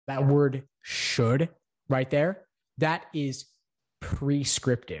that word should right there, that is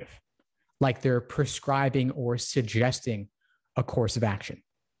prescriptive. Like they're prescribing or suggesting a course of action.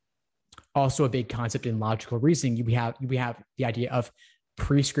 Also a big concept in logical reasoning, we have the idea of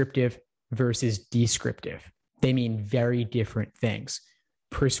prescriptive versus descriptive. They mean very different things.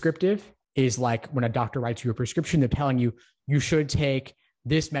 Prescriptive is like when a doctor writes you a prescription, they're telling you, you should take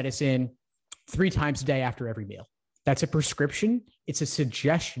this medicine 3 times a day after every meal. That's a prescription. It's a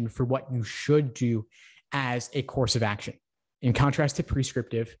suggestion for what you should do as a course of action. In contrast to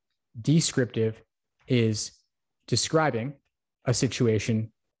prescriptive, descriptive is describing a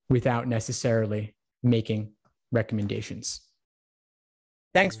situation without necessarily making recommendations.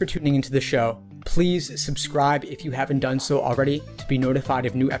 Thanks for tuning into the show. Please subscribe if you haven't done so already to be notified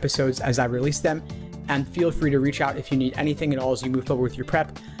of new episodes as I release them. And feel free to reach out if you need anything at all as you move forward with your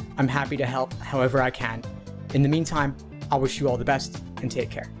prep. I'm happy to help however I can. In the meantime, I'll wish you all the best and take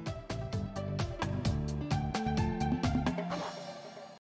care.